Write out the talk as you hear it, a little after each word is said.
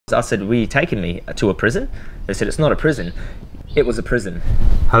I said, were you taking me to a prison? They said, it's not a prison. It was a prison.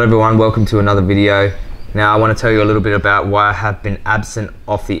 Hello everyone, welcome to another video. Now I want to tell you a little bit about why I have been absent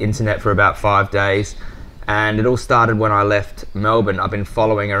off the internet for about 5 days. And it all started when I left Melbourne. I've been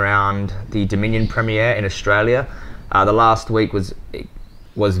following around the Dominion premiere in Australia. The last week was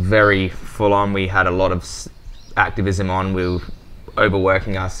very full on. We had a lot of activism on. We were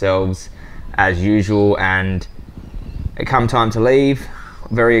overworking ourselves as usual, and it come time to leave,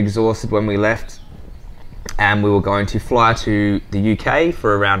 very exhausted when we left, and we were going to fly to the UK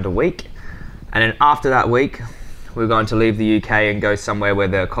for around a week. And then after that week, we were going to leave the UK and go somewhere where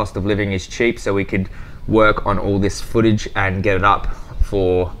the cost of living is cheap, so we could work on all this footage and get it up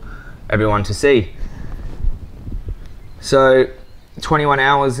for everyone to see. So 21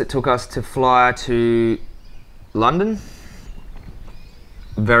 hours it took us to fly to London.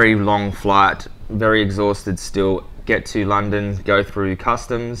 Very long flight, very exhausted still. Get to London, go through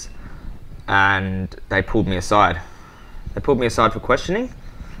customs, and they pulled me aside. They pulled me aside for questioning.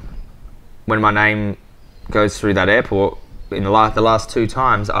 When my name goes through that airport, in the last 2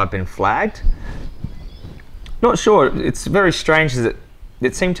 times I've been flagged. Not sure, it's very strange that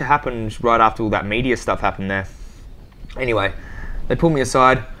it seemed to happen right after all that media stuff happened there. Anyway, they pulled me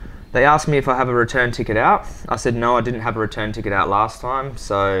aside. They asked me if I have a return ticket out. I said no, I didn't have a return ticket out last time,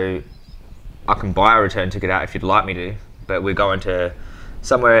 so I can buy a return ticket out if you'd like me to, but we're going to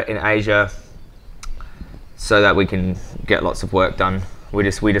somewhere in Asia so that we can get lots of work done. We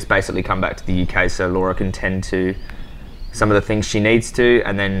just basically come back to the UK so Laura can tend to some of the things she needs to,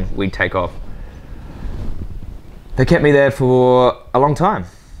 and then we take off. They kept me there for a long time,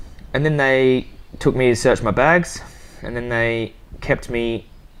 and then they took me to search my bags, and then they kept me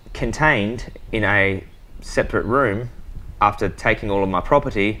contained in a separate room after taking all of my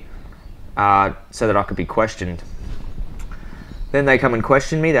property so that I could be questioned. Then they come and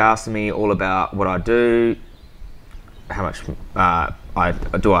question me. They asked me all about what I do, how much do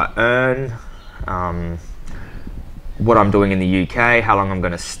I earn, what I'm doing in the UK, how long I'm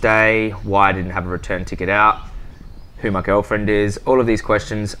going to stay, why I didn't have a return ticket out, who my girlfriend is, all of these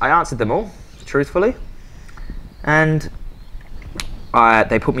questions. I answered them all, truthfully. And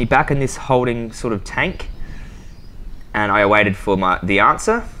they put me back in this holding sort of tank, and I awaited for the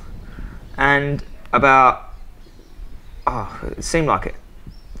answer. And about, it seemed like it,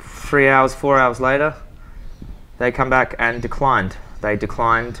 4 hours later, they come back and declined. They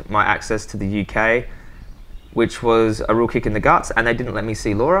declined my access to the UK, which was a real kick in the guts, and they didn't let me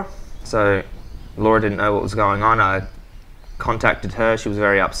see Laura. So Laura didn't know what was going on. I contacted her, she was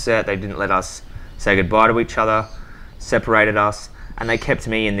very upset. They didn't let us say goodbye to each other, separated us, and they kept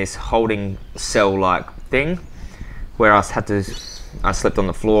me in this holding cell-like thing where I slept on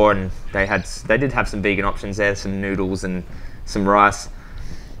the floor, and they did have some vegan options there, some noodles and some rice.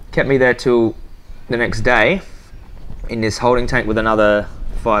 Kept me there till the next day in this holding tank with another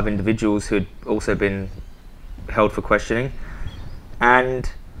 5 individuals who'd also been held for questioning. And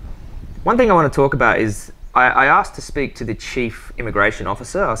one thing I want to talk about is I asked to speak to the chief immigration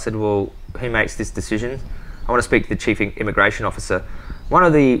officer. I said, well, who makes this decision? I want to speak to the chief immigration officer. One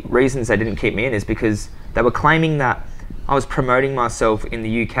of the reasons they didn't keep me in is because they were claiming that I was promoting myself in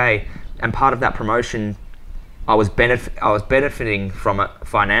the UK, and part of that promotion, I was benefiting from it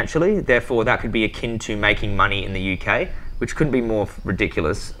financially. Therefore, that could be akin to making money in the UK, which couldn't be more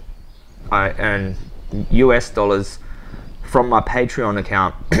ridiculous. I earn US dollars from my Patreon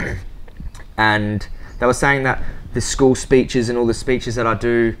account. And they were saying that the school speeches and all the speeches that I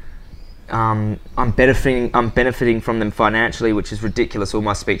do, I'm benefiting from them financially, which is ridiculous. All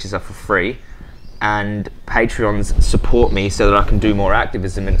my speeches are for free, and Patreons support me so that I can do more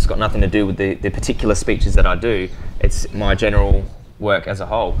activism, and it's got nothing to do with the particular speeches that I do. It's my general work as a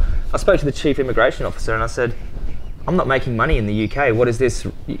whole. I spoke to the chief immigration officer and I said, I'm not making money in the UK. What is this?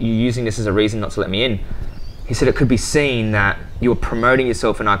 You're using this as a reason not to let me in. He said it could be seen that you are promoting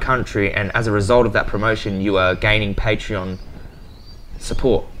yourself in our country, and as a result of that promotion, you are gaining Patreon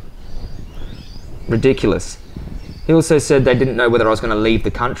support. Ridiculous. He also said they didn't know whether I was going to leave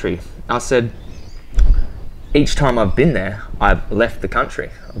the country. I said, each time I've been there, I've left the country.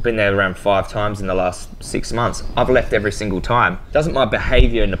 I've been there around 5 times in the last 6 months. I've left every single time. Doesn't my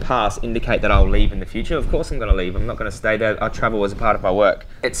behavior in the past indicate that I'll leave in the future? Of course I'm going to leave. I'm not going to stay there. I travel as a part of my work.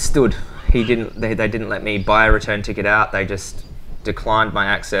 It stood. They didn't let me buy a return ticket out. They just declined my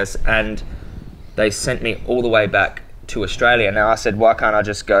access, and they sent me all the way back to Australia. Now I said, why can't I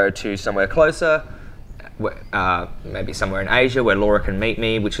just go to somewhere closer? Maybe somewhere in Asia where Laura can meet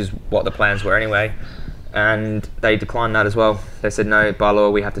me, which is what the plans were anyway. And they declined that as well. They said, no, by law,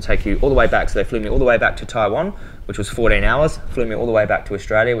 we have to take you all the way back. So they flew me all the way back to Taiwan, which was 14 hours. Flew me all the way back to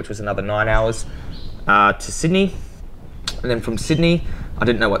Australia, which was another 9 hours to Sydney. And then from Sydney, I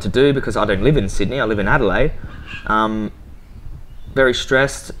didn't know what to do because I don't live in Sydney, I live in Adelaide. Very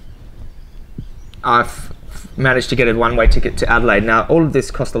stressed. I've managed to get a one-way ticket to Adelaide. Now, all of this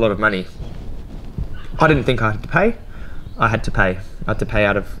cost a lot of money. I didn't think I had to pay. I had to pay. I had to pay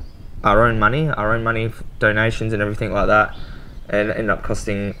out of our own money, donations and everything like that. And it ended up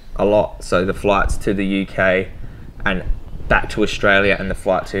costing a lot. So the flights to the UK and back to Australia and the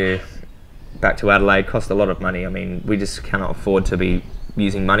flight back to Adelaide cost a lot of money. I mean, we just cannot afford to be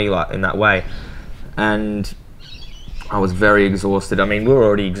using money like in that way. And I was very exhausted. I mean, we were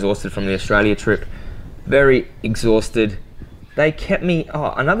already exhausted from the Australia trip. Very exhausted. They kept me,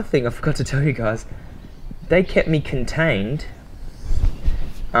 oh, another thing I forgot to tell you guys, they kept me contained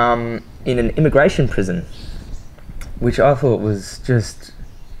in an immigration prison, which I thought was just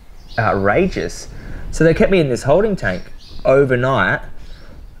outrageous. So they kept me in this holding tank overnight,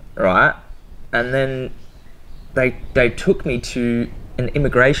 right? And then they took me to an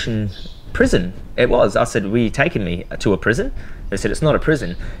immigration prison. It was. I said, "Were you taking me to a prison?" They said, "It's not a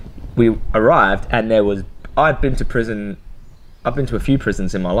prison." We arrived and there was, I've been to a few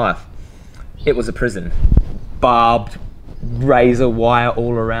prisons in my life. It was a prison. Barbed razor wire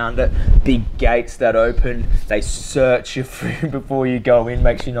all around it, big gates that open, they search your food before you go in,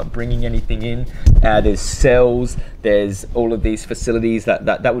 make sure you're not bringing anything in. There's cells, there's all of these facilities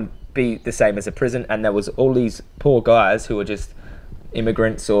that would be the same as a prison, and there was all these poor guys who were just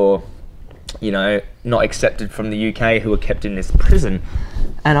immigrants or, you know, not accepted from the UK, who were kept in this prison.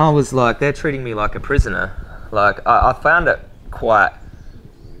 And I was like, they're treating me like a prisoner. Like, I found it quite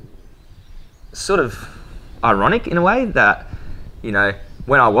sort of ironic in a way that, you know,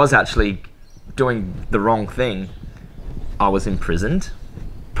 when I was actually doing the wrong thing, I was imprisoned,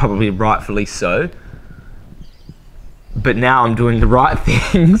 probably rightfully so. But now I'm doing the right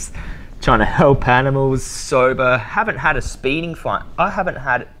things, trying to help animals, sober, haven't had a speeding fine. I haven't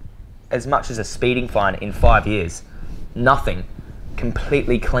had as much as a speeding fine in 5 years. Nothing.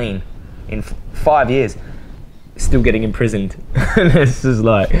 Completely clean. In 5 years, still getting imprisoned. This is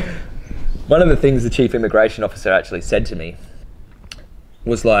like, one of the things the chief immigration officer actually said to me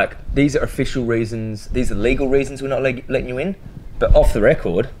was like, these are official reasons, these are legal reasons we're not letting you in, but off the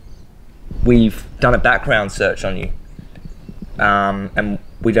record, we've done a background search on you. And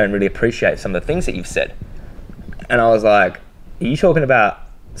we don't really appreciate some of the things that you've said. And I was like, are you talking about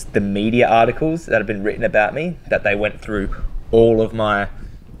the media articles that have been written about me, that they went through all of my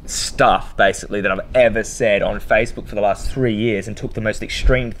stuff basically that I've ever said on Facebook for the last 3 years and took the most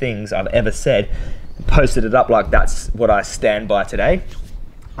extreme things I've ever said and posted it up like that's what I stand by today?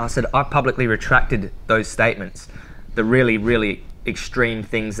 I said, I publicly retracted those statements, the really, really extreme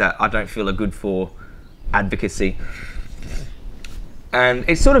things that I don't feel are good for advocacy. And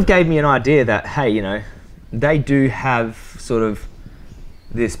it sort of gave me an idea that, hey, you know, they do have sort of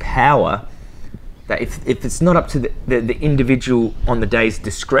this power that if it's not up to the individual on the day's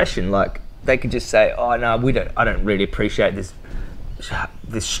discretion, like they could just say, oh no, I don't really appreciate this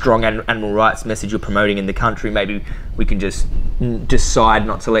strong animal rights message you're promoting in the country, maybe we can just decide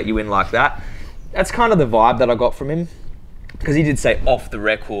not to let you in like that. That's kind of the vibe that I got from him, because he did say off the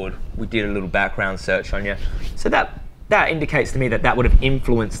record, we did a little background search on you. So that indicates to me that would have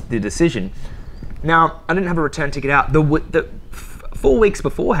influenced the decision. Now, I didn't have a return ticket out. The 4 weeks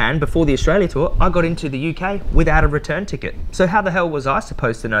beforehand, before the Australia tour, I got into the UK without a return ticket. So how the hell was I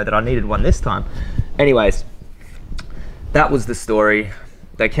supposed to know that I needed one this time? Anyways, that was the story.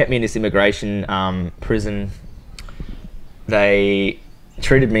 They kept me in this immigration prison. They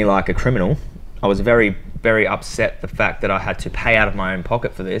treated me like a criminal. I was very, very upset the fact that I had to pay out of my own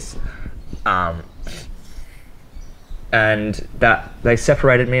pocket for this. And that they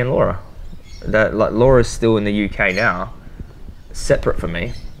separated me and Laura. That, like, Laura's still in the UK now, separate from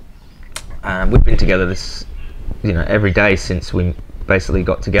me. We've been together every day since we basically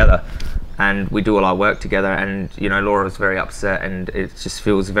got together, and we do all our work together. And Laura was very upset, and it just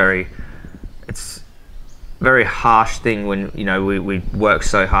feels it's a very harsh thing when we work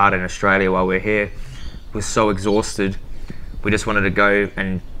so hard in Australia while we're here. We're so exhausted. We just wanted to go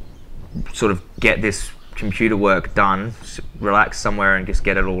and sort of get this computer work done, relax somewhere and just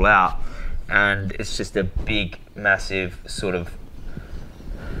get it all out. And it's just a big, massive sort of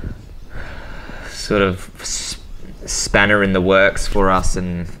spanner in the works for us.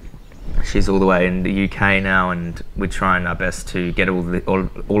 And she's all the way in the UK now, and we're trying our best to get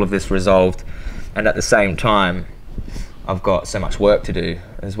all of this resolved. And at the same time, I've got so much work to do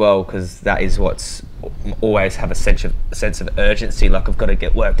as well, because that is what's always have a sense of urgency. Like, I've got to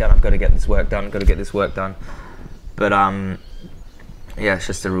get work done, I've got to get this work done, I've got to get this work done. But yeah, it's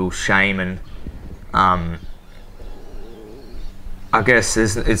just a real shame, and I guess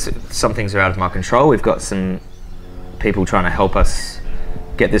some things are out of my control. We've got some people trying to help us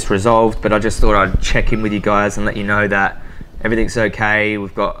get this resolved, but I just thought I'd check in with you guys and let you know that everything's okay.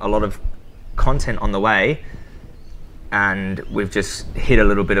 We've got a lot of content on the way, and we've just hit a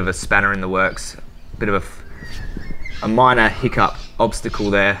little bit of a spanner in the works, a bit of a minor hiccup, obstacle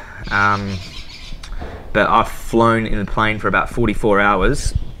there. But I've flown in the plane for about 44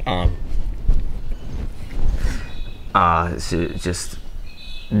 hours. It's just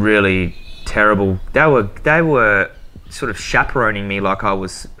really terrible. They were sort of chaperoning me like I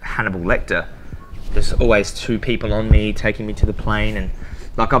was Hannibal Lecter. There's always two people on me taking me to the plane, and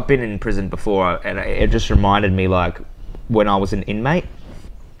like I've been in prison before, and it just reminded me like when I was an inmate,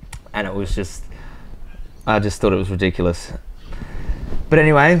 and it was just, I just thought it was ridiculous. But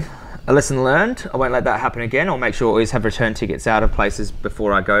anyway, a lesson learned. I won't let that happen again. I'll make sure I always have return tickets out of places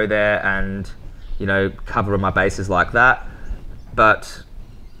before I go there, and you know, cover my bases like that. But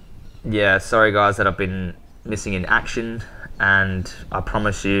yeah, sorry guys that I've been missing in action, and I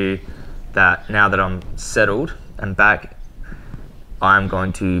promise you that now that I'm settled and back, I'm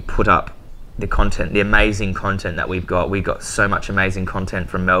going to put up the content, the amazing content that we've got. We got so much amazing content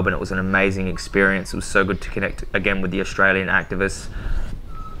from Melbourne. It was an amazing experience. It was so good to connect again with the Australian activists.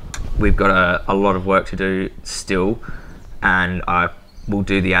 We've got a lot of work to do still, and I will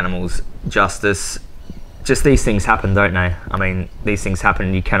do the animals justice. Just these things happen, don't they? I mean, these things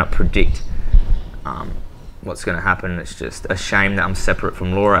happen. You cannot predict what's going to happen. It's just a shame that I'm separate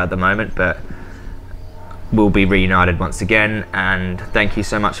from Laura at the moment, but we'll be reunited once again. And thank you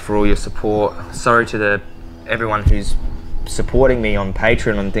so much for all your support. Sorry to everyone who's supporting me on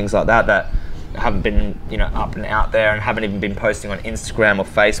Patreon and things like that, that haven't been, you know, up and out there and haven't even been posting on Instagram or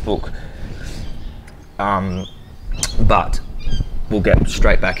Facebook. But we'll get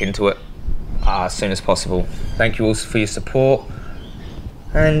straight back into it as soon as possible. Thank you all for your support,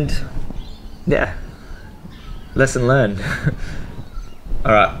 and yeah, lesson learned.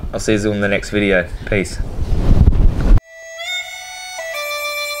 All right, I'll see you all in the next video. Peace.